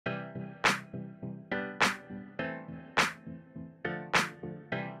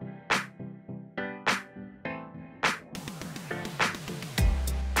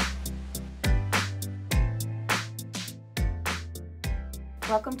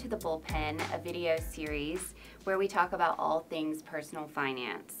Welcome to the Bullpen, a video series where we talk about all things personal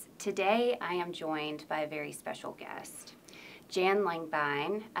finance. Today I am joined by a very special guest, Jan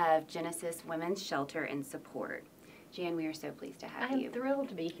Langbein of Genesis Women's Shelter and Support. Jan, we are so pleased to have you. I'm thrilled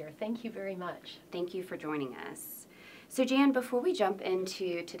to be here. Thank you very much. Thank you for joining us. So Jan, before we jump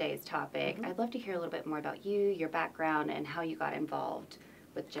into today's topic, I'd love to hear a little bit more about you, your background, and how you got involved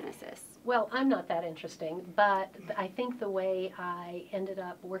with Genesis. Well, I'm not that interesting, but I think the way I ended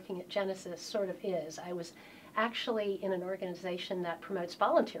up working at Genesis sort of is. I was actually in an organization that promotes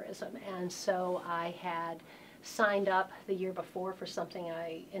volunteerism, and so I had signed up the year before for something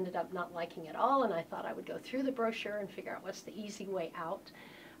I ended up not liking at all, and I thought I would go through the brochure and figure out what's the easy way out.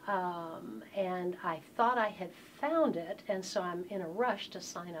 And I thought I had found it, and so I'm in a rush to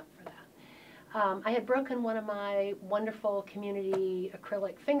sign up for that. I had broken one of my wonderful community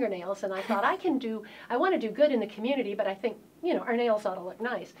acrylic fingernails, and I thought I want to do good in the community, but I think, our nails ought to look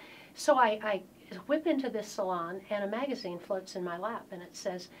nice. So I whip into this salon, and a magazine floats in my lap, and it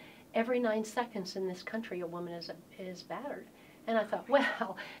says, every 9 seconds in this country a woman is battered. And I thought,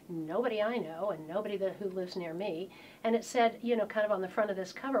 well, nobody I know and nobody who lives near me. And it said, kind of on the front of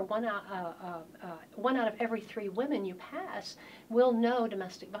this cover, one out of every 3 women you pass will know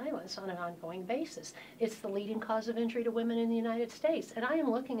domestic violence on an ongoing basis. It's the leading cause of injury to women in the United States. And I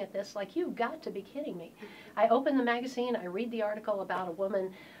am looking at this like, you've got to be kidding me. I open the magazine, I read the article about a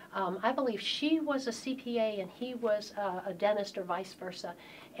woman. I believe she was a CPA and he was a dentist or vice versa.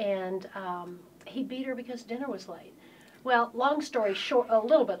 And he beat her because dinner was late. Well, long story short, a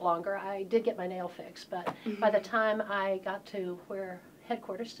little bit longer, I did get my nail fixed, but by the time I got to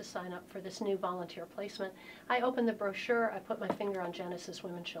headquarters to sign up for this new volunteer placement, I opened the brochure, I put my finger on Genesis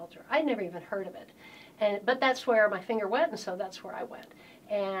Women's Shelter. I'd never even heard of it, but that's where my finger went, and so that's where I went.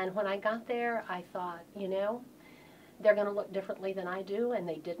 And when I got there, I thought, they're going to look differently than I do, and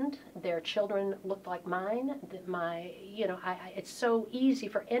they didn't. Their children looked like mine. It's so easy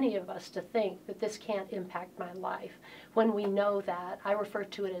for any of us to think that this can't impact my life when we know that. I refer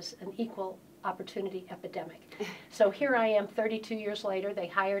to it as an equal opportunity epidemic. So here I am 32 years later. They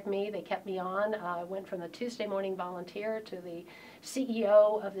hired me. They kept me on. I went from the Tuesday morning volunteer to the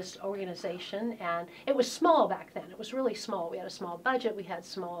CEO of this organization, and it was small back then. It was really small. We had a small budget. We had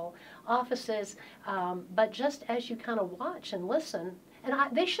small offices, but just as you kind of watch and listen, and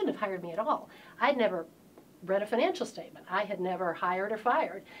they shouldn't have hired me at all. I'd never read a financial statement. I had never hired or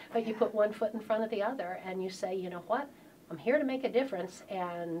fired, but you put one foot in front of the other and you say, you know what, I'm here to make a difference,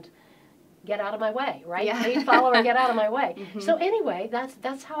 and get out of my way, right? Yeah. Lead, follow, or get out of my way. So anyway,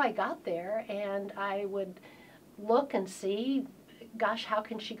 that's how I got there, and I would look and see, gosh, how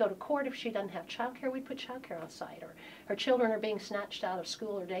can she go to court if she doesn't have child care? We put child care on site, or her children are being snatched out of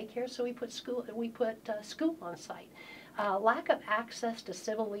school or daycare, so we put school on site. Lack of access to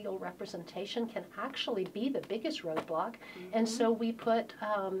civil legal representation can actually be the biggest roadblock, and so we put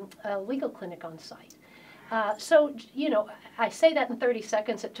a legal clinic on site. So, I say that in 30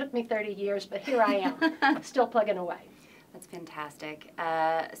 seconds. It took me 30 years, but here I am, still plugging away. That's fantastic.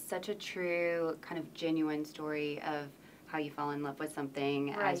 Such a true, kind of genuine story of how you fall in love with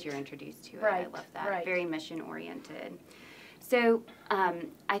something as you're introduced to it. I love that. Very mission-oriented. So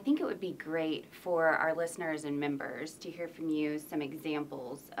I think it would be great for our listeners and members to hear from you some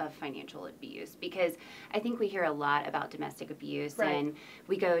examples of financial abuse, because I think we hear a lot about domestic abuse and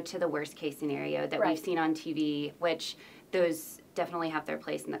we go to the worst case scenario that we've seen on TV, which those definitely have their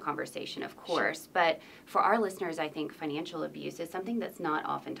place in the conversation, of course. But for our listeners, I think financial abuse is something that's not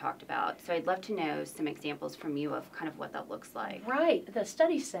often talked about. So I'd love to know some examples from you of kind of what that looks like. Right. The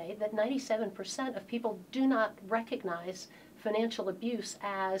studies say that 97% of people do not recognize financial abuse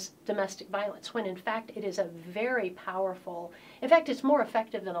as domestic violence, when in fact it is a very powerful, in fact it's more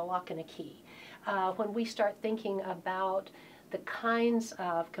effective than a lock and a key. When we start thinking about the kinds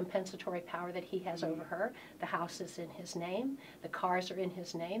of compensatory power that he has over her, the house is in his name, the cars are in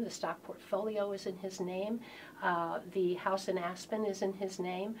his name, the stock portfolio is in his name, the house in Aspen is in his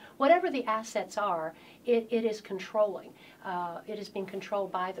name. Whatever the assets are, it is controlling. It is being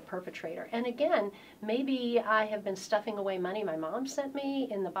controlled by the perpetrator. And again, maybe I have been stuffing away money my mom sent me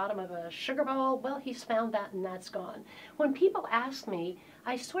in the bottom of a sugar bowl. Well, he's found that and that's gone. When people ask me,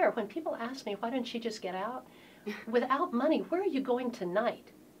 I swear, when people ask me, why don't you just get out? Without money, where are you going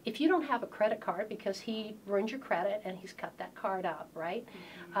tonight? If you don't have a credit card because he ruined your credit and he's cut that card up, right?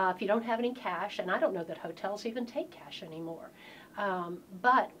 If you don't have any cash, and I don't know that hotels even take cash anymore,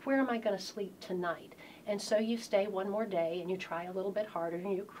 but where am I going to sleep tonight? And so you stay one more day and you try a little bit harder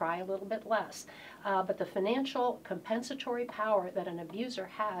and you cry a little bit less. But the financial compensatory power that an abuser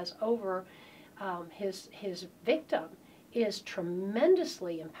has over his victim is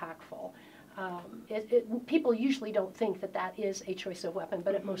tremendously impactful. People usually don't think that that is a choice of weapon,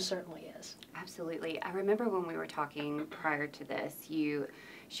 but it most certainly is. Absolutely. I remember when we were talking prior to this, you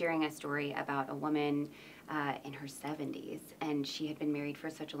sharing a story about a woman in her 70s, and she had been married for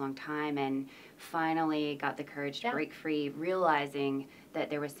such a long time and finally got the courage to break free, realizing that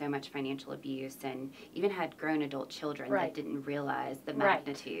there was so much financial abuse, and even had grown adult children that didn't realize the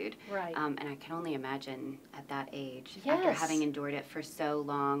magnitude. And I can only imagine at that age, after having endured it for so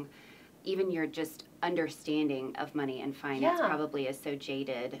long, even your just understanding of money and finance probably is so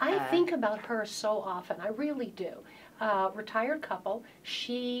jaded. I think about her so often. I really do. Retired couple.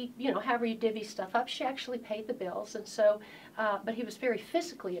 She, however you divvy stuff up, she actually paid the bills, and so, but he was very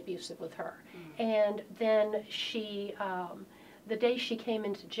physically abusive with her. And then she, the day she came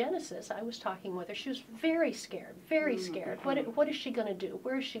into Genesis, I was talking with her. She was very scared, very scared. What is she going to do?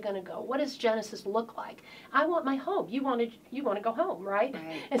 Where is she going to go? What does Genesis look like? I want my home. You want to go home, right?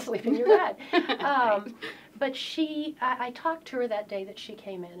 And sleep in your bed. But I talked to her that day that she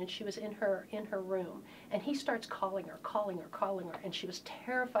came in, and she was in her room, and he starts calling her, and she was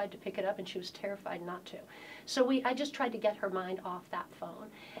terrified to pick it up, and she was terrified not to. So I just tried to get her mind off that phone,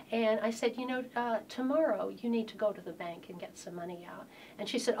 and I said, tomorrow you need to go to the bank and get some money out. And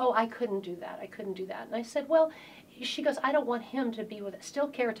she said, oh, I couldn't do that. And I said, well, she goes, I don't want him to be still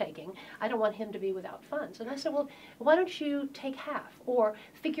caretaking. I don't want him to be without funds. And I said, well, why don't you take half, or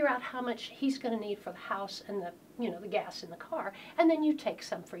figure out how much he's going to need for the house and the gas in the car, and then you take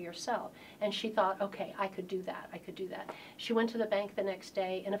some for yourself. And she thought, okay, I could do that. She went to the bank the next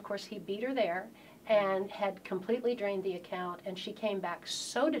day, and of course he beat her there and had completely drained the account, and she came back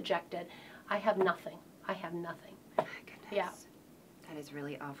so dejected. I have nothing. My goodness. Yeah. That is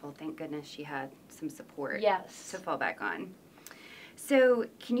really awful. Thank goodness she had some support to fall back on. So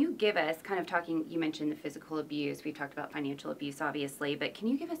can you give us, you mentioned the physical abuse, we've talked about financial abuse obviously, but can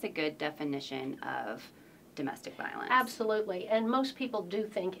you give us a good definition of domestic violence? Absolutely. And most people do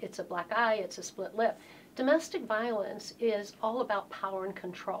think it's a black eye, it's a split lip. Domestic violence is all about power and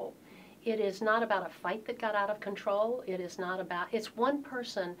control. It is not about a fight that got out of control. It's one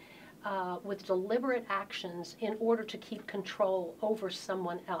person with deliberate actions in order to keep control over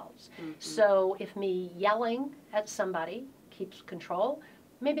someone else. So if me yelling at somebody keeps control,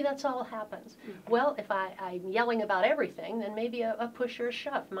 maybe that's all that happens. Well, if I'm yelling about everything, then maybe a push or a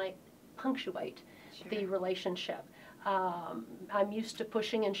shove might punctuate the relationship. I'm used to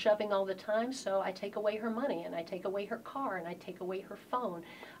pushing and shoving all the time, so I take away her money, and I take away her car, and I take away her phone.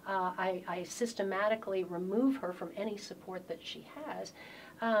 I systematically remove her from any support that she has.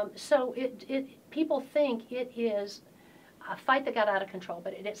 So people think it is a fight that got out of control,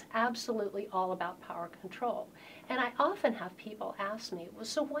 but it is absolutely all about power control. And I often have people ask me, well,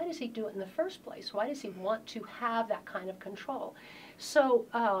 so why does he do it in the first place? Why does he want to have that kind of control? So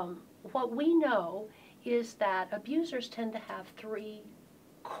what we know is that abusers tend to have 3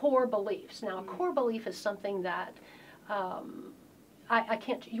 core beliefs. Now, a core belief is something that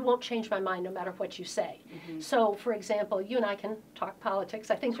you won't change my mind no matter what you say. So, for example, you and I can talk politics.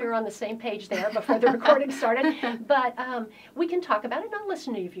 I think we were on the same page there before the recording started. But we can talk about it, and I'll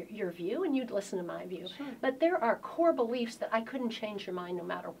listen to your view, and you'd listen to my view. But there are core beliefs that I couldn't change your mind no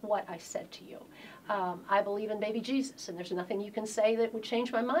matter what I said to you. I believe in baby Jesus, and there's nothing you can say that would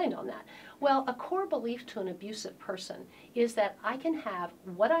change my mind on that. Well, a core belief to an abusive person is that I can have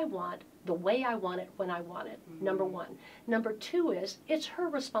what I want, the way I want it, when I want it, number 1. Number 2 is, it's her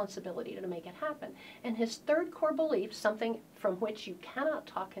responsibility to make it happen. And his 3rd core belief, something from which you cannot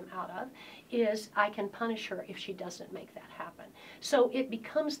talk him out of, is I can punish her if she doesn't make that happen. So it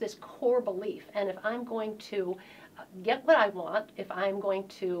becomes this core belief, and if I'm going to get what I want, if I'm going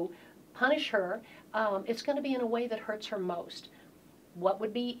to punish her, it's going to be in a way that hurts her most. What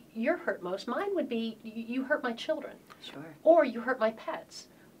would be your hurt most? Mine would be, you hurt my children. Or you hurt my pets.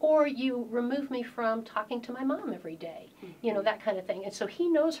 Or you remove me from talking to my mom every day. That kind of thing. And so he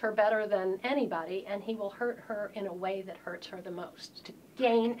knows her better than anybody, and he will hurt her in a way that hurts her the most, to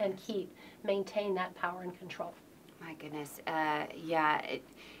gain and maintain that power and control. My goodness.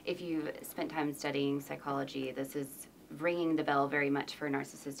 If you've spent time studying psychology, this is ringing the bell very much for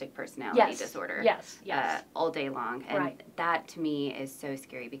narcissistic personality disorder. All day long. And that to me is so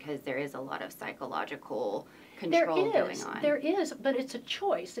scary, because there is a lot of psychological control going on. There is, but it's a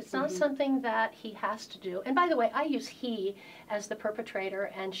choice. It's not something that he has to do. And by the way, I use he as the perpetrator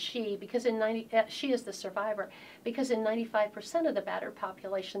and she, because she is the survivor, because in 95% of the battered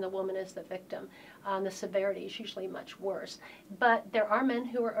population, the woman is the victim. The severity is usually much worse. But there are men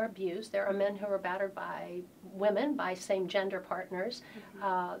who are abused. There are men who are battered by women, by same gender partners.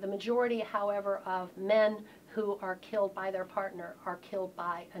 The majority, however, of men who are killed by their partner are killed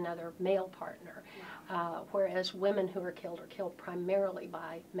by another male partner, whereas women who are killed primarily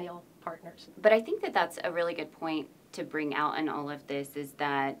by male partners. But I think that that's a really good point to bring out in all of this, is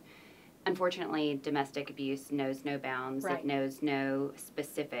that unfortunately domestic abuse knows no bounds. It knows no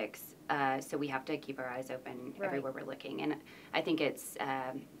specifics. So we have to keep our eyes open everywhere we're looking. And I think it's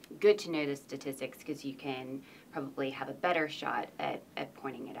good to know the statistics, because you can probably have a better shot at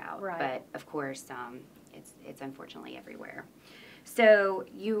pointing it out. But of course, it's unfortunately everywhere. So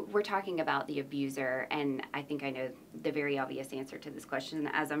you were talking about the abuser, and I think I know the very obvious answer to this question,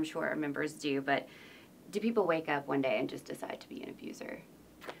 as I'm sure our members do, but do people wake up one day and just decide to be an abuser?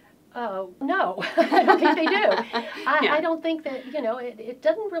 No, I don't think they do. I don't think that, it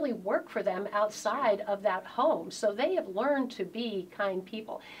doesn't really work for them outside of that home. So they have learned to be kind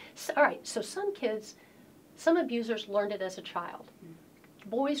people. So, all right, so some abusers learned it as a child.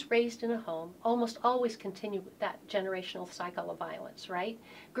 Boys raised in a home almost always continue that generational cycle of violence, right?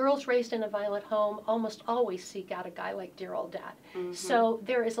 Girls raised in a violent home almost always seek out a guy like dear old dad. So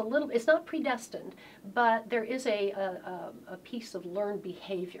there is a little, it's not predestined, but there is a piece of learned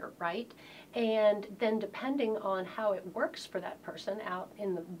behavior, right? And then depending on how it works for that person out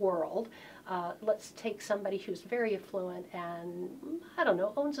in the world, let's take somebody who's very affluent and, I don't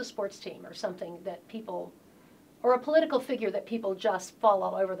know, owns a sports team or something that people, or a political figure that people just fall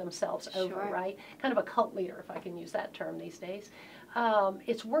all over themselves over, right? Kind of a cult leader, if I can use that term these days.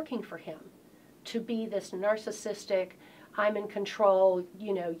 It's working for him to be this narcissistic, I'm in control,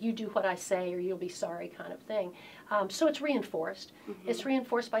 you do what I say or you'll be sorry kind of thing. So it's reinforced. It's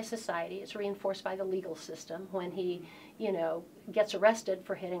reinforced by society. It's reinforced by the legal system when he, gets arrested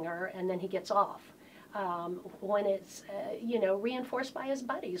for hitting her and then he gets off. When it's, reinforced by his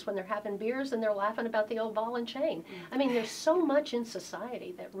buddies when they're having beers and they're laughing about the old ball and chain. I mean, there's so much in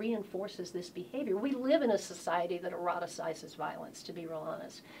society that reinforces this behavior. We live in a society that eroticizes violence, to be real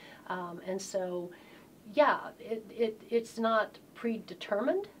honest. And so, yeah, it's not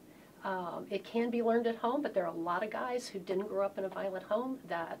predetermined. It can be learned at home, but there are a lot of guys who didn't grow up in a violent home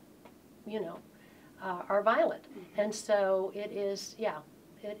that, are violent. And so it is,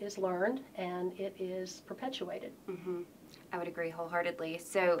 it is learned and it is perpetuated. I would agree wholeheartedly.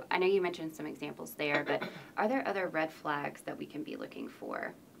 So I know you mentioned some examples there, but are there other red flags that we can be looking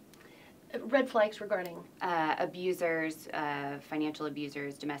for? Red flags regarding? Abusers, financial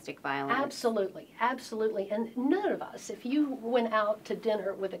abusers, domestic violence. Absolutely, absolutely. And none of us, if you went out to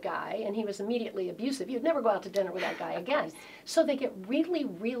dinner with a guy and he was immediately abusive, you'd never go out to dinner with that guy again. So they get really,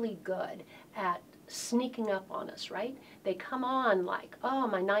 really good at sneaking up on us, right? They come on like, oh,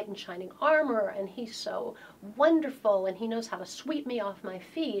 my knight in shining armor, and he's so wonderful, and he knows how to sweep me off my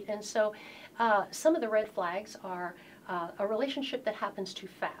feet. And so some of the red flags are a relationship that happens too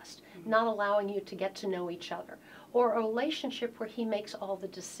fast, not allowing you to get to know each other, or a relationship where he makes all the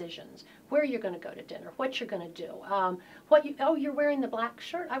decisions, where you're going to go to dinner, what you're going to do, you're wearing the black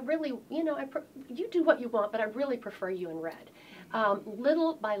shirt. I really, you do what you want, but I really prefer you in red.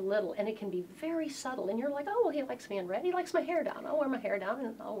 Little by little, and it can be very subtle, and you're like, oh, well, he likes me in red. He likes my hair down. I'll wear my hair down,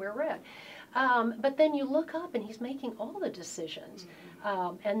 and I'll wear red. But then you look up, and he's making all the decisions.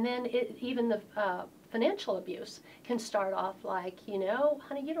 And then even the financial abuse can start off like,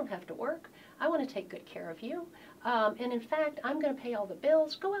 honey, you don't have to work. I want to take good care of you. And in fact, I'm going to pay all the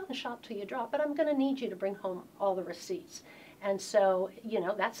bills. Go out and shop till you drop, but I'm going to need you to bring home all the receipts. And so,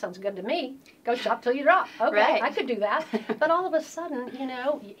 that sounds good to me. Go shop till you drop. Okay, I could do that. But all of a sudden,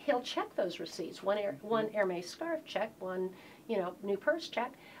 he'll check those receipts. One Hermes scarf check, one, new purse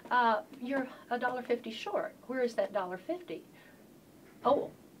check. You're $1.50 short. Where is that $1.50? Oh,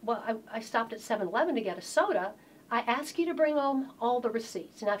 well, I stopped at 7-Eleven to get a soda. I ask you to bring home all the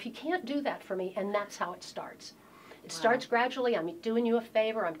receipts. Now, if you can't do that for me, and that's how it starts. It starts gradually. I'm doing you a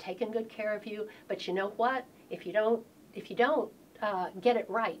favor. I'm taking good care of you. But you know what? If you don't get it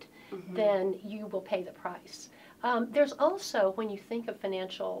right, then you will pay the price. There's also, when you think of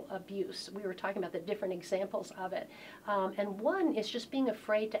financial abuse, we were talking about the different examples of it, and one is just being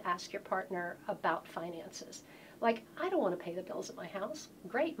afraid to ask your partner about finances. Like, I don't want to pay the bills at my house.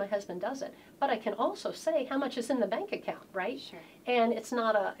 Great, my husband does it. But I can also say how much is in the bank account, right? Sure. And it's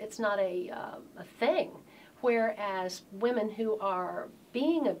not a thing. Whereas women who are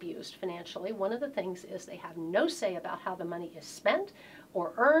being abused financially, one of the things is they have no say about how the money is spent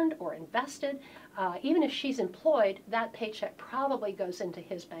or earned or invested. Even if she's employed, that paycheck probably goes into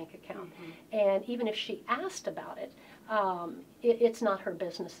his bank account. And even if she asked about it, it's not her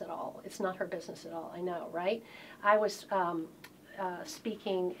business at all. It's not her business at all, I know, right? I was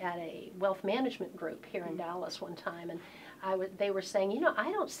speaking at a wealth management group here in Dallas one time, and they were saying,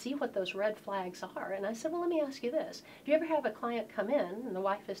 I don't see what those red flags are. And I said, well, let me ask you this. Do you ever have a client come in and the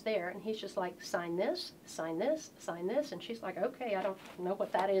wife is there and he's just like, sign this, sign this, sign this. And she's like, okay, I don't know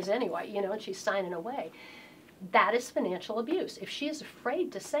what that is anyway, and she's signing away. That is financial abuse. If she is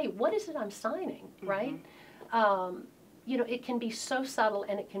afraid to say, what is it I'm signing, right? It can be so subtle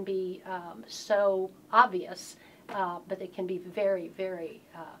and it can be so obvious, but it can be very, very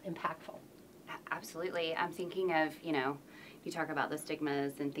impactful. Absolutely. I'm thinking of, you talk about the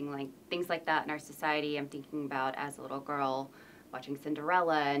stigmas and things like that in our society. I'm thinking about as a little girl watching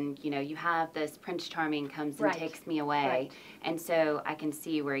Cinderella, and you have this Prince Charming comes and takes me away, and so I can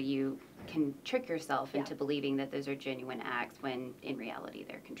see where you can trick yourself into believing that those are genuine acts when in reality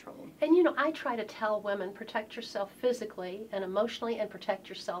they're controlled. And I try to tell women, protect yourself physically and emotionally and protect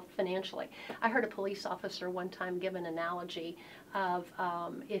yourself financially. I heard a police officer one time give an analogy of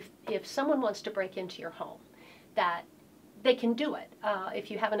if someone wants to break into your home, that they can do it if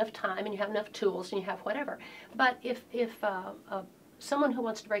you have enough time and you have enough tools and you have whatever. But if someone who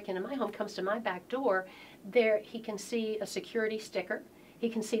wants to break into my home comes to my back door, he can see a security sticker. He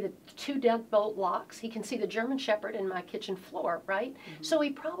can see the 2 deadbolt locks. He can see the German Shepherd in my kitchen floor, right? So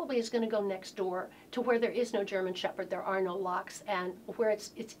he probably is going to go next door to where there is no German Shepherd, there are no locks, and where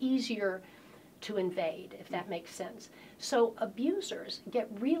it's easier to invade, if that makes sense. So abusers get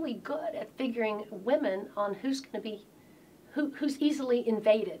really good at figuring women on who's going to be who's easily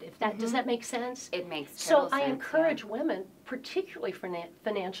invaded. If that does that make sense? It makes total sense. So I encourage women, particularly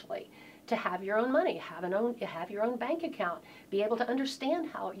financially, to have your own money, have your own bank account, be able to understand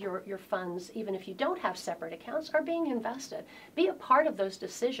how your funds, even if you don't have separate accounts, are being invested. Be a part of those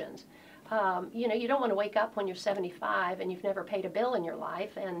decisions. You don't want to wake up when you're 75 and you've never paid a bill in your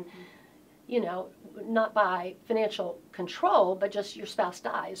life, and not by financial control, but just your spouse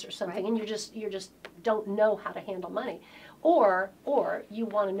dies or something, and you just don't know how to handle money. Or you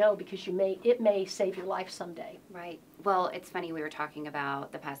want to know because it may save your life someday. Right. Well, it's funny, we were talking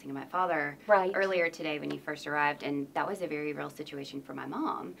about the passing of my father earlier today when you first arrived, and that was a very real situation for my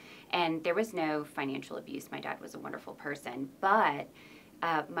mom. And there was no financial abuse. My dad was a wonderful person, but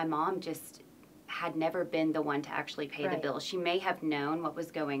my mom just had never been the one to actually pay the bill. She may have known what was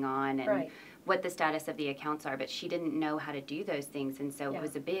going on and what the status of the accounts are, but she didn't know how to do those things, and so it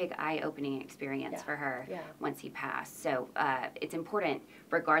was a big eye-opening experience for her once he passed. So it's important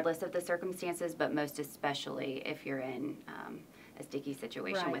regardless of the circumstances, but most especially if you're in a sticky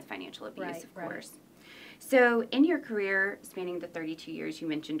situation with financial abuse, of course. So in your career, spanning the 32 years you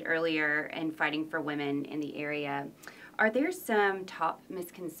mentioned earlier and fighting for women in the area, are there some top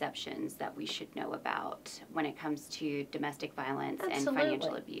misconceptions that we should know about when it comes to domestic violence and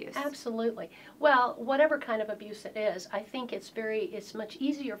financial abuse? Absolutely. Well, whatever kind of abuse it is, I think it's much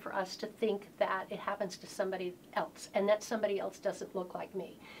easier for us to think that it happens to somebody else, and that somebody else doesn't look like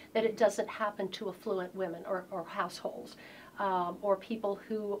me, that it doesn't happen to affluent women or households. Or people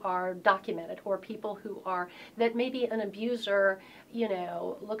who are documented, or people who are, that maybe an abuser,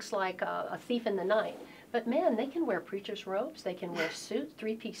 looks like a thief in the night. But man, they can wear preacher's robes, they can wear suits,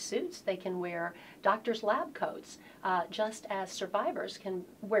 3-piece suits, they can wear doctor's lab coats, just as survivors can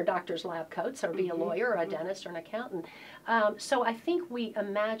wear doctor's lab coats or be a lawyer or a dentist or an accountant. So I think we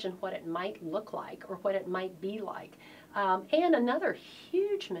imagine what it might look like or what it might be like. And another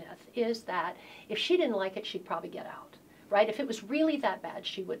huge myth is that if she didn't like it, she'd probably get out. Right? If it was really that bad,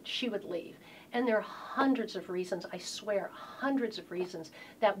 she would leave. And there are hundreds of reasons, I swear, hundreds of reasons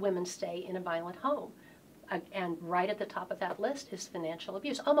that women stay in a violent home. And right at the top of that list is financial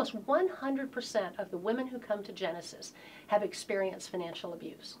abuse. Almost 100% of the women who come to Genesis have experienced financial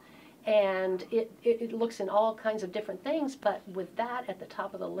abuse. And it looks in all kinds of different things, but with that at the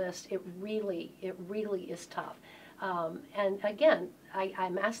top of the list, it really is tough. And again,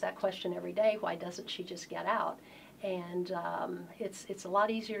 I'm asked that question every day, why doesn't she just get out? And it's a lot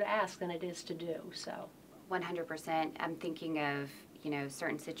easier to ask than it is to do. So, 100%. I'm thinking of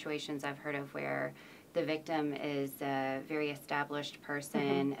certain situations I've heard of where the victim is a very established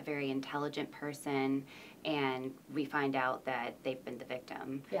person, a very intelligent person, and we find out that they've been the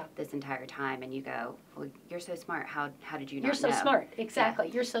victim this entire time, and you go, well, you're so smart, how did you not know? You're so smart, exactly.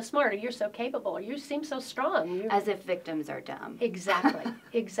 You're so smart, or you're so capable, or you seem so strong. As if victims are dumb. Exactly,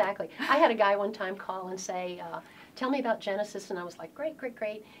 exactly. I had a guy one time call and say, tell me about Genesis, and I was like, great, great,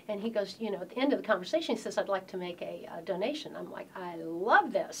 great. And he goes, at the end of the conversation, he says, I'd like to make a donation. I'm like, I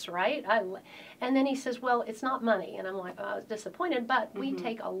love this, right? And then he says, well, it's not money. And I'm like, I was disappointed, but we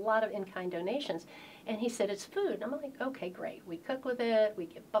take a lot of in-kind donations. And he said, it's food. And I'm like, okay, great. We cook with it. We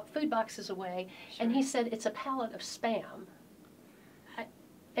give food boxes away. Sure. And he said, it's a pallet of Spam.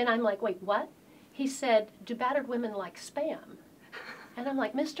 And I'm like, wait, what? he said, "Do battered women like Spam?" And I'm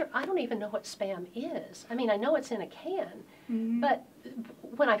like, "Mister, I don't even know what Spam is. I mean, I know it's in a can." But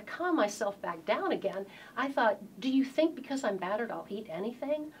when I calmed myself back down again, I thought, do you think because I'm battered I'll eat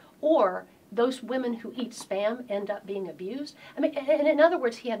anything? Or those women who eat Spam end up being abused? I mean, and in other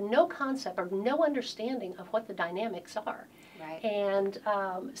words, he had no concept or no understanding of what the dynamics are. Right. And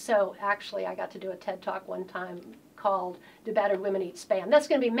so actually I got to do a TED Talk one time called "Do Battered Women Eat Spam?" That's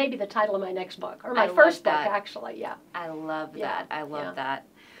going to be maybe the title of my next book, or my first book, actually, yeah. I love that. I love that.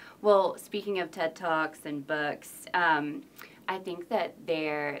 Well, speaking of TED Talks and books, I think that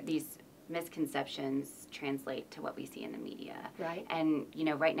these misconceptions translate to what we see in the media. Right. And, you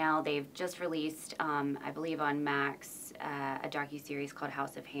know, right now they've just released, I believe on Max, a docuseries called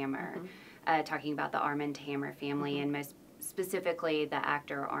House of Hammer, talking about the Armand Hammer family and most specifically the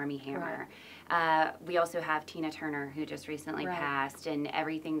actor Armie Hammer. Right. We also have Tina Turner, who just recently passed, and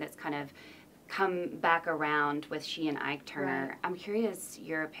everything that's kind of come back around with she and Ike Turner. Right. I'm curious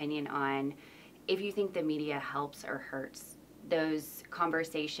your opinion on if you think the media helps or hurts those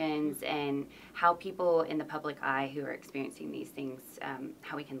conversations and how people in the public eye who are experiencing these things,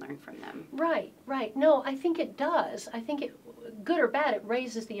 how we can learn from them. Right, right. No, I think it does. I think it, good or bad, it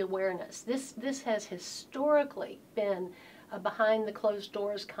raises the awareness. This has historically been a behind the closed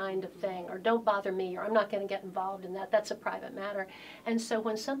doors kind of thing, or don't bother me, or I'm not going to get involved in that. That's a private matter. And so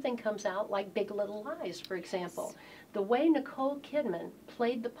when something comes out, like Big Little Lies, for example, the way Nicole Kidman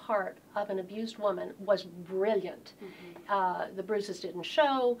played the part of an abused woman was brilliant. The bruises didn't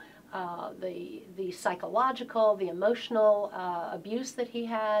show, the psychological, the emotional abuse that he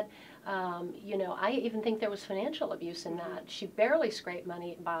had. You know, I even think there was financial abuse in that. She barely scraped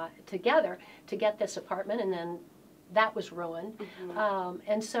money together to get this apartment, and then that was ruined.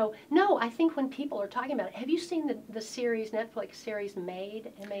 And so, no, I think when people are talking about it, have you seen the series, Netflix series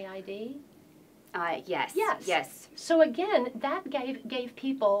Made, M-A-I-D? Yes. Yes. Yes. So again, that gave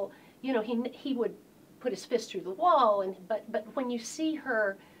people, you know, he would put his fist through the wall, but when you see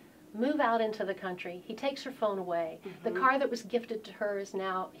her move out into the country, he takes her phone away. The car that was gifted to her is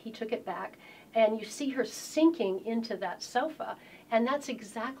now, he took it back, and you see her sinking into that sofa. And that's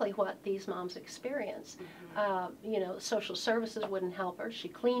exactly what these moms experience. You know, social services wouldn't help her. She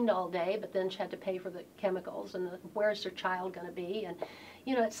cleaned all day, but then she had to pay for the chemicals, and where's her child going to be? And,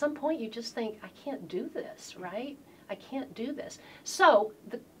 you know, at some point you just think, I can't do this, right? I can't do this. So,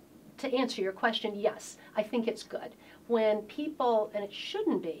 to answer your question, yes, I think it's good. When people, and it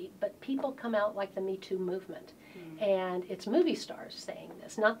shouldn't be, but people come out like the Me Too movement. And it's movie stars saying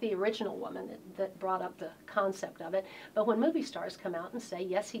this, not the original woman that brought up the concept of it, but when movie stars come out and say,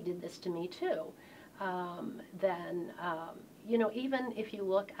 yes, he did this to me too, then, you know, even if you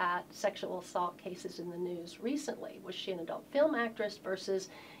look at sexual assault cases in the news recently, was she an adult film actress versus,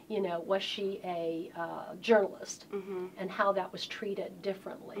 you know, was she a journalist, and how that was treated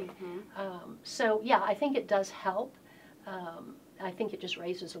differently. So, yeah, I think it does help. I think it just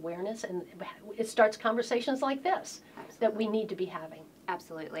raises awareness, and it starts conversations like this that we need to be having.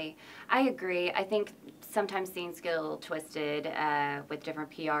 Absolutely. I agree. I think sometimes things get a little twisted with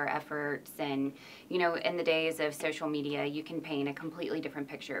different PR efforts, and, you know, in the days of social media, you can paint a completely different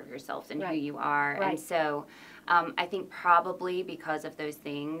picture of yourself than who you are. And so I think probably because of those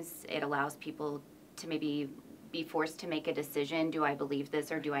things, it allows people to maybe be forced to make a decision. Do I believe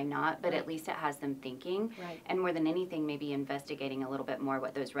this or do I not? But at least it has them thinking. And more than anything, maybe investigating a little bit more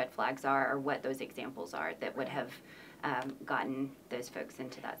what those red flags are or what those examples are that would have gotten those folks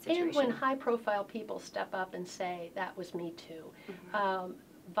into that situation. And when high-profile people step up and say, that was me too.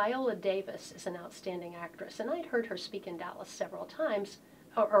 Viola Davis is an outstanding actress, and I'd heard her speak in Dallas several times,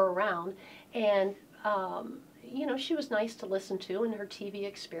 or around, and you know, she was nice to listen to in her TV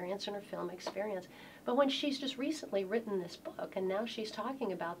experience and her film experience. But when she's just recently written this book, and now she's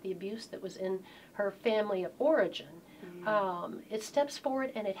talking about the abuse that was in her family of origin, it steps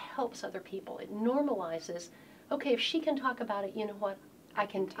forward and it helps other people. It normalizes, okay, if she can talk about it, you know what, I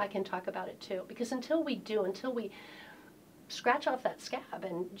can talk about it too. Because until we scratch off that scab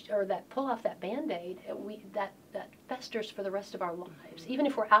or pull off that Band-Aid, that festers for the rest of our lives. Even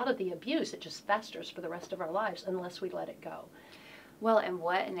if we're out of the abuse, it just festers for the rest of our lives unless we let it go. Well, and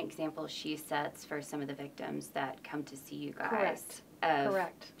what an example she sets for some of the victims that come to see you guys.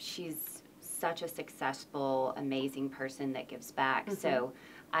 Correct. She's such a successful, amazing person that gives back. So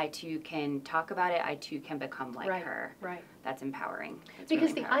I too can talk about it. I too can become like her. That's empowering. Because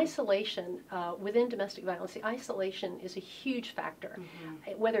really empowering. The isolation within domestic violence, the isolation is a huge factor.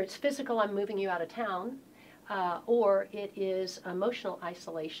 Whether it's physical, I'm moving you out of town, or it is emotional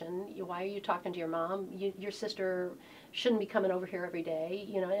isolation. Why are you talking to your mom? Your sister shouldn't be coming over here every day.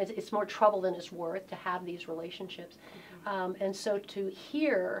 You know, it's more trouble than it's worth to have these relationships. And so to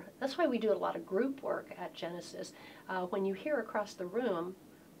hear, that's why we do a lot of group work at Genesis. When you hear across the room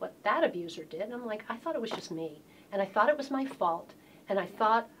what that abuser did, and I'm like, I thought it was just me, and I thought it was my fault, and I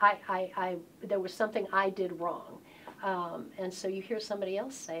thought there was something I did wrong. And so you hear somebody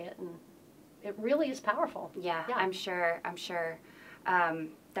else say it, and it really is powerful. Yeah. I'm sure.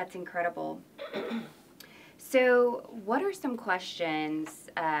 That's incredible. So what are some questions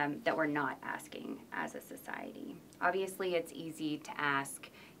that we're not asking as a society? Obviously, it's easy to ask,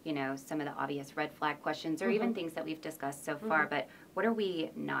 you know, some of the obvious red flag questions, or even things that we've discussed so far, but what are we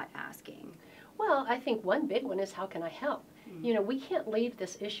not asking? Well, I think one big one is, how can I help? You know, we can't leave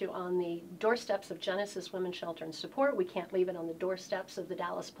this issue on the doorsteps of Genesis Women's Shelter and Support. We can't leave it on the doorsteps of the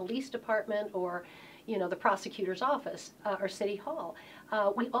Dallas Police Department, or, you know, the prosecutor's office or City Hall.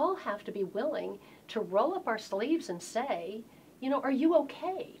 We all have to be willing to roll up our sleeves and say, you know, are you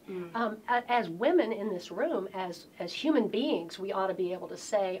okay? As women in this room, as human beings, we ought to be able to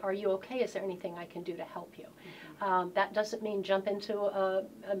say, are you okay? Is there anything I can do to help you? That doesn't mean jump into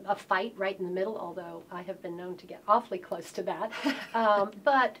a fight right in the middle, although I have been known to get awfully close to that.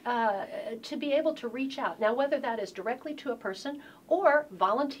 But to be able to reach out. Now, whether that is directly to a person, or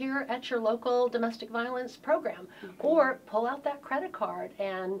volunteer at your local domestic violence program, or pull out that credit card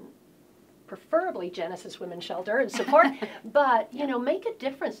and preferably Genesis Women's Shelter and Support, but, you know, make a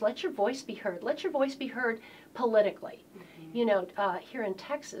difference. Let your voice be heard. Let your voice be heard politically. You know, here in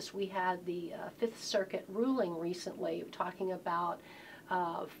Texas, we had the Fifth Circuit ruling recently talking about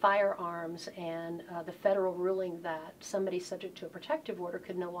firearms, and the federal ruling that somebody subject to a protective order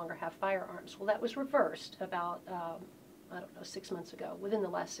could no longer have firearms. Well, that was reversed about, I don't know, 6 months ago, within the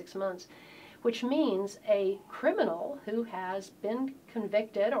last 6 months, which means a criminal who has been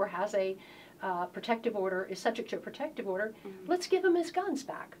convicted or has a protective order, is subject to a protective order, let's give him his guns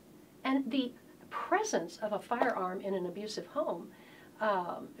back. And the presence of a firearm in an abusive home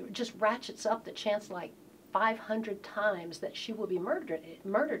just ratchets up the chance like 500 times that she will be murdered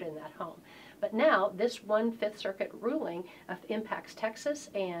in that home. But now this one Fifth Circuit ruling impacts Texas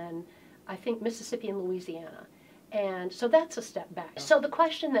and I think Mississippi and Louisiana. And so that's a step back. So the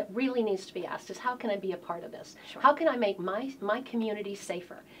question that really needs to be asked is, how can I be a part of this? Sure. How can I make my community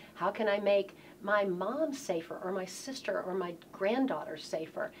safer? How can I make my mom safer, or my sister or my granddaughter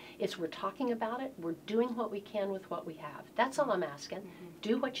safer? It's, we're talking about it, we're doing what we can with what we have. That's all I'm asking.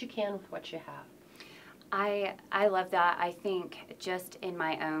 Do what you can with what you have. I love that. I think just in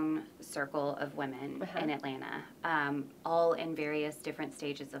my own circle of women in Atlanta, all in various different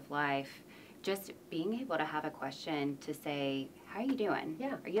stages of life, just being able to have a question to say, how are you doing?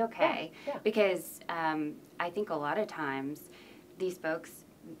 Yeah. Are you okay? Yeah. Because I think a lot of times these folks,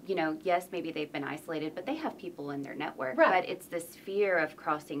 you know, yes, maybe they've been isolated, but they have people in their network. But it's this fear of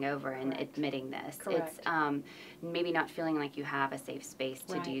crossing over and admitting this. It's maybe not feeling like you have a safe space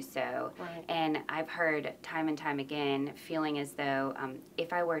to do so. And I've heard time and time again, feeling as though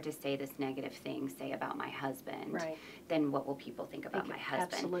if I were to say this negative thing, say about my husband, then what will people think about my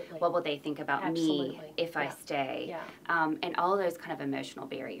husband? Absolutely. What will they think about me if I stay? And all those kind of emotional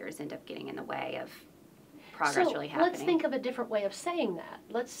barriers end up getting in the way of progress really happening. Let's think of a different way of saying that.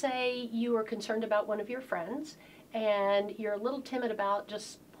 Let's say you are concerned about one of your friends and you're a little timid about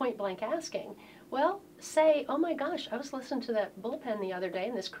just point blank asking. Well, say, oh my gosh, I was listening to that Bullpen the other day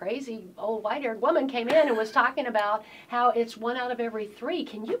and this crazy old white-haired woman came in and was talking about how it's 1 out of every 3.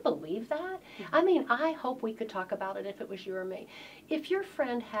 Can you believe that? I mean, I hope we could talk about it if it was you or me. If your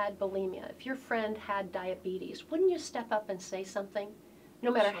friend had bulimia, if your friend had diabetes, wouldn't you step up and say something? No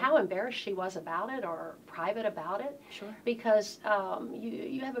matter how embarrassed she was about it or private about it, because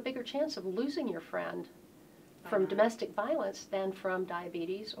you have a bigger chance of losing your friend from domestic violence than from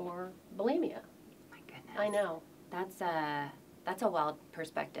diabetes or bulimia. My goodness. I know. That's a wild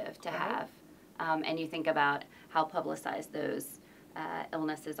perspective to have. And you think about how publicized those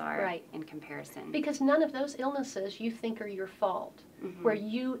illnesses are in comparison. Because none of those illnesses you think are your fault. Where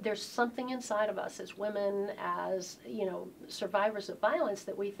there's something inside of us as women, as, you know, survivors of violence,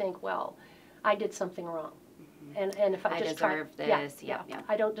 that we think, well, I did something wrong. And if I just deserve this,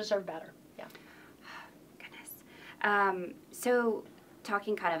 I don't deserve better. Goodness. So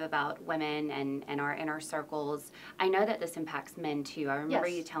talking kind of about women and our inner circles, I know that this impacts men too. I remember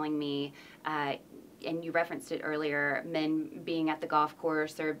you telling me, and you referenced it earlier, men being at the golf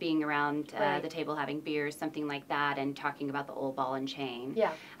course or being around the table having beers, something like that, and talking about the old ball and chain.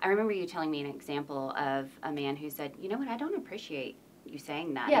 I remember you telling me an example of a man who said, you know what, I don't appreciate you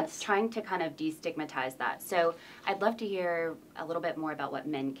saying that. Yes. It's trying to kind of destigmatize that. So I'd love to hear a little bit more about what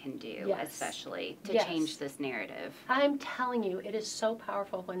men can do, yes. especially, to yes. change this narrative. I'm telling you, it is so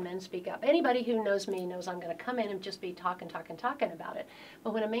powerful when men speak up. Anybody who knows me knows I'm going to come in and just be talking about it.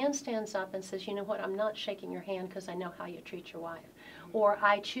 But when a man stands up and says, you know what, I'm not shaking your hand because I know how you treat your wife, or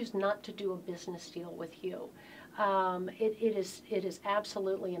I choose not to do a business deal with you, it is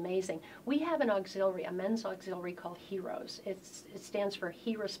absolutely amazing. We have an auxiliary, a men's auxiliary called HEROES. It stands for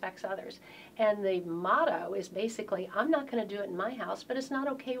He Respects Others. And the motto is basically, I'm not going to do it in my house, but it's not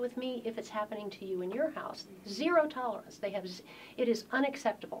okay with me if it's happening to you in your house. Zero tolerance. It is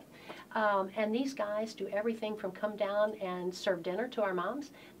unacceptable. And these guys do everything from come down and serve dinner to our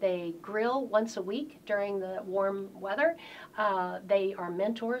moms. They grill once a week during the warm weather. They are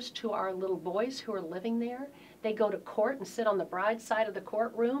mentors to our little boys who are living there. They go to court and sit on the bride's side of the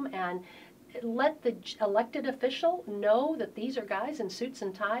courtroom and let the elected official know that these are guys in suits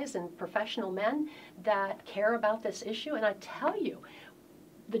and ties and professional men that care about this issue. And I tell you,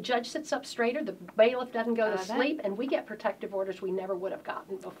 the judge sits up straighter, the bailiff doesn't go to sleep, and we get protective orders we never would have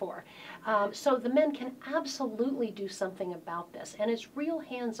gotten before. So the men can absolutely do something about this, and it's real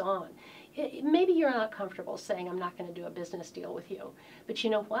hands-on. Maybe you're not comfortable saying, I'm not going to do a business deal with you, but you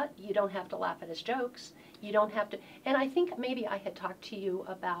know what? You don't have to laugh at his jokes. You don't have to, and I think maybe I had talked to you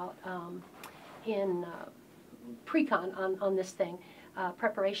about in pre-con on this thing,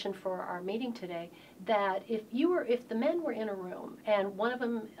 preparation for our meeting today, that if the men were in a room and one of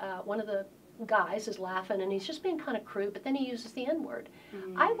the guys is laughing and he's just being kind of crude, but then he uses the N-word,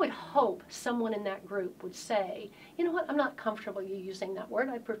 I would hope someone in that group would say, you know what, I'm not comfortable you using that word.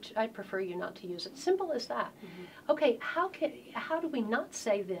 I'd prefer you not to use it. Simple as that. Okay, how do we not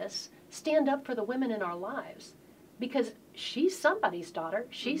say this? Stand up for the women in our lives, because she's somebody's daughter,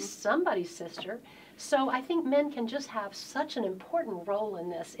 she's somebody's sister. So I think men can just have such an important role in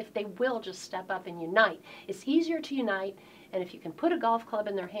this if they will just step up and unite. It's easier to unite, and if you can put a golf club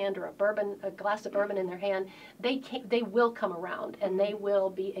in their hand or a glass of bourbon in their hand, they will come around and they will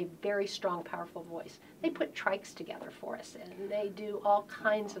be a very strong, powerful voice. They put trikes together for us, and they do all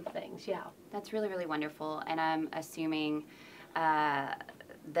kinds of things. Yeah, that's really, really wonderful. And I'm assuming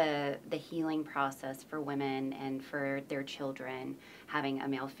the healing process for women and for their children, having a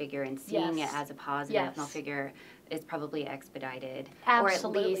male figure and seeing it as a positive male figure, is probably expedited.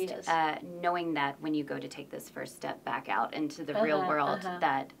 Absolutely, or at least knowing that when you go to take this first step back out into the real world,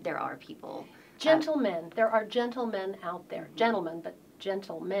 that there are people. Gentlemen, there are gentlemen out there, gentlemen, but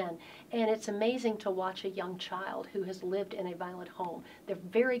gentle men, and it's amazing to watch a young child who has lived in a violent home. They're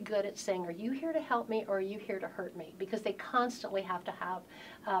very good at saying, are you here to help me or are you here to hurt me? Because they constantly have to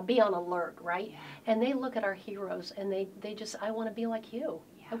be on alert, right? Yeah. And they look at our heroes and they just, I want to be like you.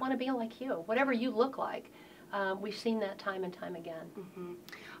 Yeah. I want to be like you. Whatever you look like. We've seen that time and time again.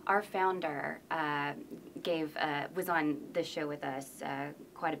 Our founder was on this show with us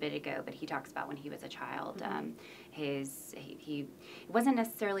quite a bit ago, but he talks about when he was a child. He wasn't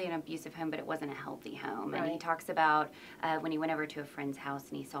necessarily an abusive home, but it wasn't a healthy home. Right. And he talks about when he went over to a friend's house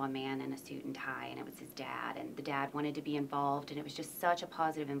and he saw a man in a suit and tie, and it was his dad, and the dad wanted to be involved, and it was just such a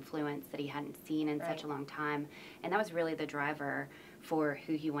positive influence that he hadn't seen in such a long time. And that was really the driver for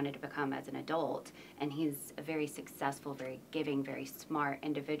who he wanted to become as an adult. And he's a very successful, very giving, very smart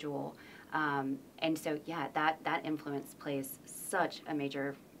individual. And so, yeah, that influence plays such a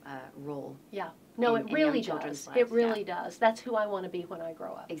major role. Yeah. No, it really does. It really does. That's who I want to be when I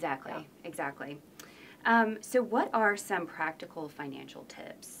grow up. Exactly. Yeah. Exactly. So what are some practical financial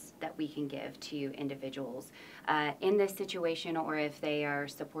tips that we can give to individuals in this situation, or if they are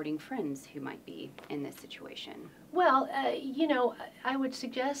supporting friends who might be in this situation? Well, you know, I would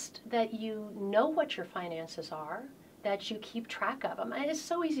suggest that you know what your finances are, that you keep track of them. And it's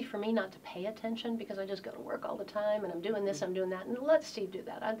so easy for me not to pay attention because I just go to work all the time and I'm doing this, I'm doing that, and let Steve do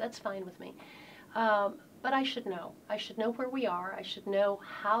that. That's fine with me. But I should know. I should know where we are. I should know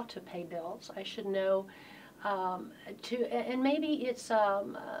how to pay bills. I should know and maybe it's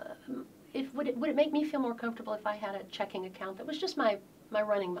would it make me feel more comfortable if I had a checking account that was just my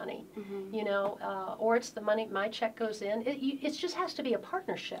running money, you know, or it's the money, my check goes in. It just has to be a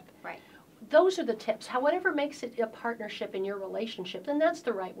partnership. Right. Those are the tips. Whatever makes it a partnership in your relationship, then that's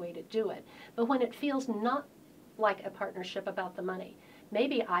the right way to do it. But when it feels not like a partnership about the money,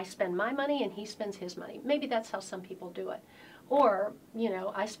 maybe I spend my money and he spends his money. Maybe that's how some people do it. Or, you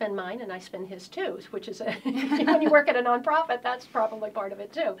know, I spend mine and I spend his too, which is, when you work at a nonprofit, that's probably part of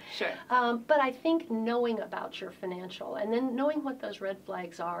it too. Sure. But I think knowing about your financial, and then knowing what those red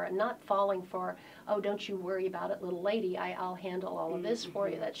flags are, and not falling for, oh, don't you worry about it, little lady, I'll handle all of this for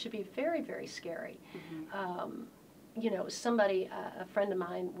you. That should be very, very scary. somebody, a friend of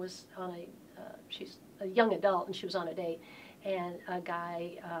mine was on she's a young adult, and she was on a date, and a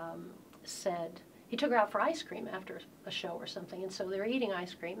guy said, he took her out for ice cream after a show or something, and so they're eating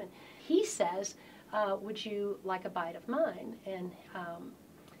ice cream, and he says, would you like a bite of mine? And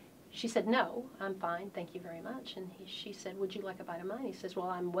she said, no, I'm fine, thank you very much. And she said, would you like a bite of mine? He says, well,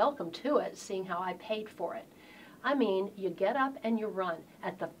 I'm welcome to it, seeing how I paid for it. I mean, you get up and you run.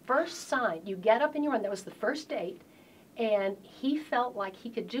 At the first sign, you get up and you run. That was the first date. And he felt like he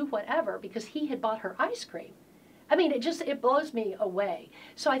could do whatever because he had bought her ice cream. I mean, it blows me away.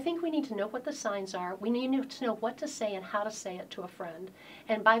 So I think we need to know what the signs are. We need to know what to say and how to say it to a friend.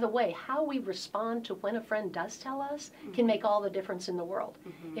 And by the way, how we respond to when a friend does tell us can make all the difference in the world.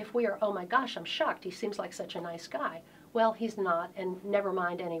 If we are, oh my gosh, I'm shocked, he seems like such a nice guy. Well, he's not, and never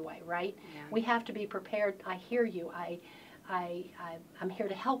mind anyway, right? Yeah. We have to be prepared. I hear you. I'm here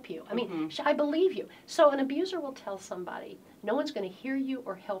to help you. I mean, I believe you. So an abuser will tell somebody, no one's going to hear you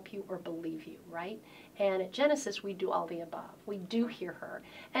or help you or believe you, right? And at Genesis, we do all the above. We do hear her.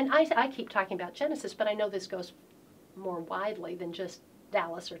 And I keep talking about Genesis, but I know this goes more widely than just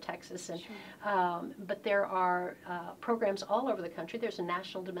Dallas or Texas. And, but there are programs all over the country. There's a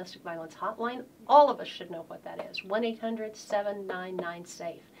National Domestic Violence Hotline. All of us should know what that is,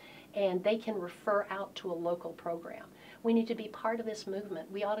 1-800-799-SAFE. And they can refer out to a local program. We need to be part of this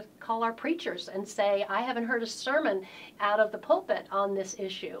movement. We ought to call our preachers and say, I haven't heard a sermon out of the pulpit on this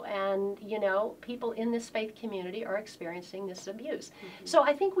issue. And, people in this faith community are experiencing this abuse. So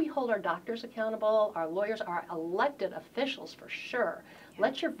I think we hold our doctors accountable, our lawyers, our elected officials for sure. Yeah.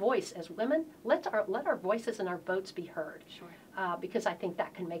 Let your voice, as women, let our voices and our votes be heard. Sure. Because I think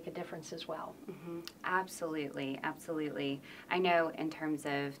that can make a difference as well. Absolutely, absolutely. I know in terms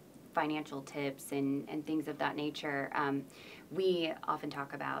of financial tips and things of that nature, we often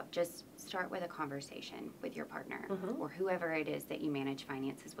talk about just start with a conversation with your partner or whoever it is that you manage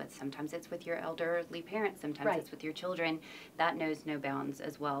finances with. Sometimes it's with your elderly parents, sometimes it's with your children. That knows no bounds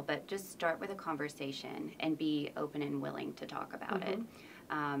as well, but just start with a conversation and be open and willing to talk about it.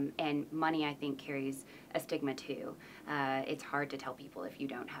 And money, I think, carries a stigma too. It's hard to tell people if you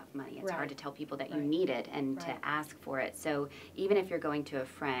don't have money. It's hard to tell people that you need it and to ask for it. So even if you're going to a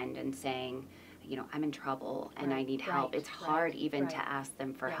friend and saying, I'm in trouble and I need help, it's hard even to ask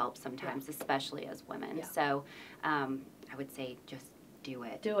them for help sometimes, especially as women. So I would say just do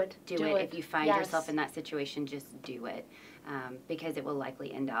it. Do it. Do it. If you find yourself in that situation, just do it, because it will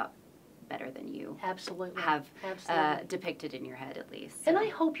likely end up better than you have depicted in your head, at least. So. And I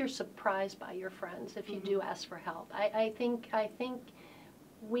hope you're surprised by your friends if you do ask for help. I think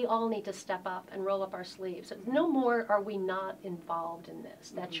we all need to step up and roll up our sleeves. No more are we not involved in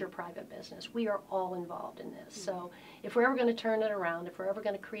this. That's your private business. We are all involved in this. So if we're ever going to turn it around, if we're ever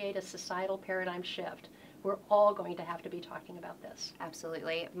going to create a societal paradigm shift, we're all going to have to be talking about this.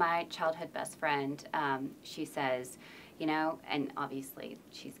 Absolutely. My childhood best friend, she says, and obviously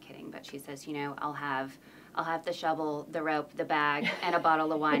she's kidding, but she says, I'll have the shovel, the rope, the bag, and a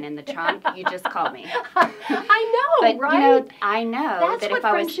bottle of wine in the trunk. You just call me. I know, but, right? I know that's that what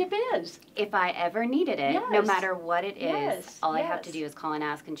friendship is. If I ever needed it, no matter what it is, all I have to do is call and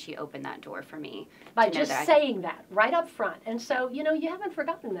ask, and she opened that door for me. By just saying that right up front. And so, you haven't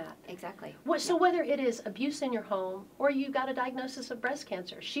forgotten that. Exactly. So whether it is abuse in your home or you got a diagnosis of breast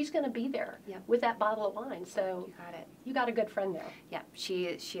cancer, she's going to be there with that bottle of wine. So you got it. You got a good friend there. Yeah, she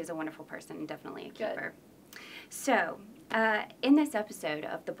is a wonderful person and definitely a keeper. So, in this episode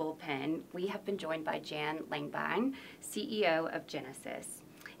of The Bullpen, we have been joined by Jan Langbein, CEO of Genesis,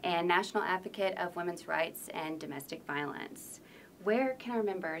 and National Advocate of Women's Rights and Domestic Violence. Where can our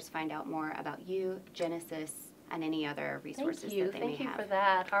members find out more about you, Genesis, and any other resources that they may have? Thank you for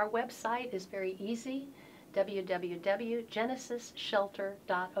that. Our website is very easy,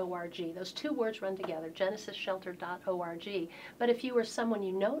 www.genesisshelter.org. Those two words run together, genesisshelter.org. But if you or someone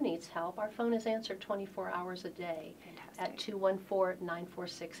you know needs help, our phone is answered 24 hours a day at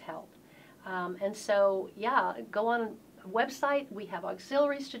 214-946-HELP. And so, go on a website. We have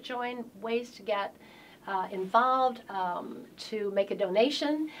auxiliaries to join, ways to get involved, to make a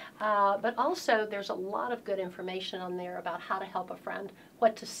donation, but also there's a lot of good information on there about how to help a friend,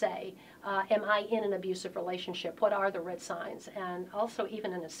 what to say, am I in an abusive relationship, what are the red signs, and also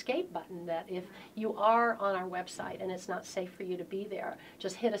even an escape button that if you are on our website and it's not safe for you to be there,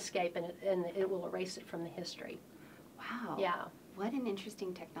 just hit escape and it will erase it from the history. Wow. Yeah. What an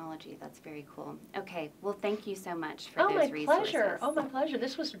interesting technology. That's very cool. Okay, well, thank you so much for those resources. Oh, my pleasure.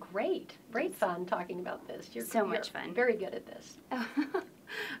 This was great. Great fun talking about this. You're much fun. Very good at this.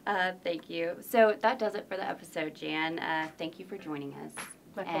 Thank you. So that does it for the episode, Jan. Thank you for joining us.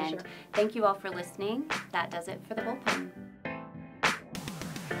 My pleasure. And thank you all for listening. That does it for the Bullpen.